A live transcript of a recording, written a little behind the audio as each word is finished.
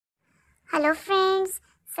Hello friends,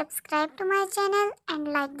 subscribe to my channel and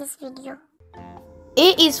like this video. A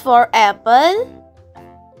is for apple.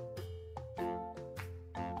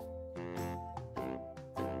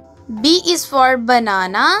 B is for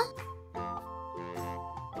banana.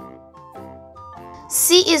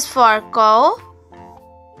 C is for cow.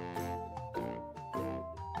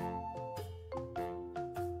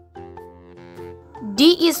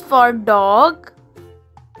 D is for dog.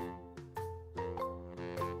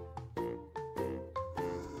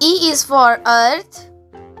 E is for earth.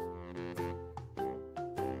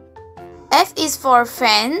 F is for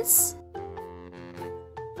fence.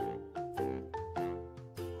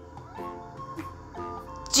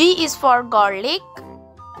 G is for garlic.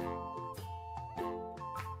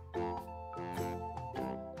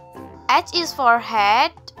 H is for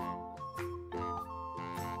hat.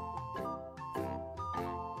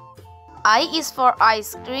 I is for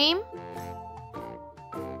ice cream.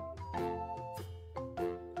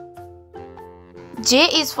 J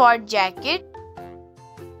is for jacket.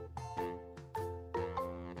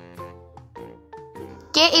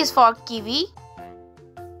 K is for kiwi.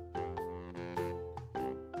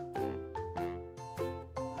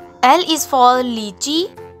 L is for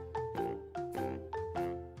lychee.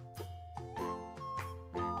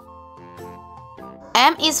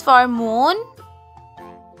 M is for moon.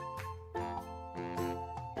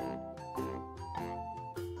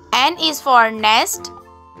 N is for nest.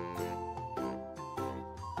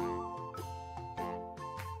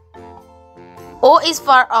 O is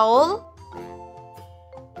for owl.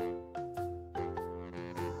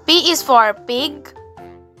 P is for pig.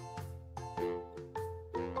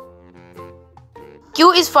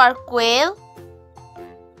 Q is for quail.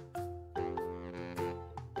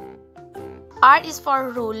 R is for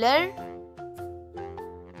ruler.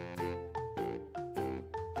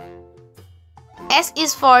 S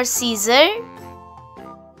is for scissor.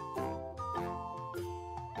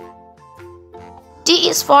 T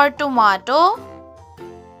is for tomato.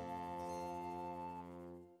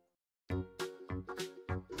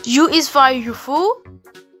 U is for UFO.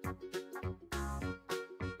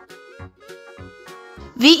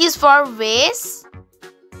 V is for vase.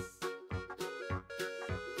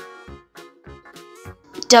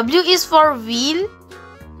 W is for wheel.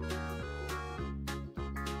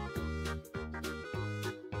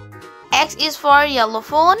 X is for yellow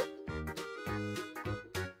phone.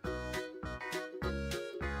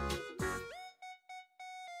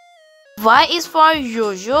 Y is for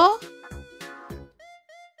yo-yo.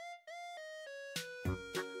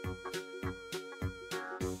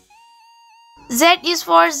 Z is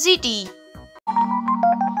for ZT.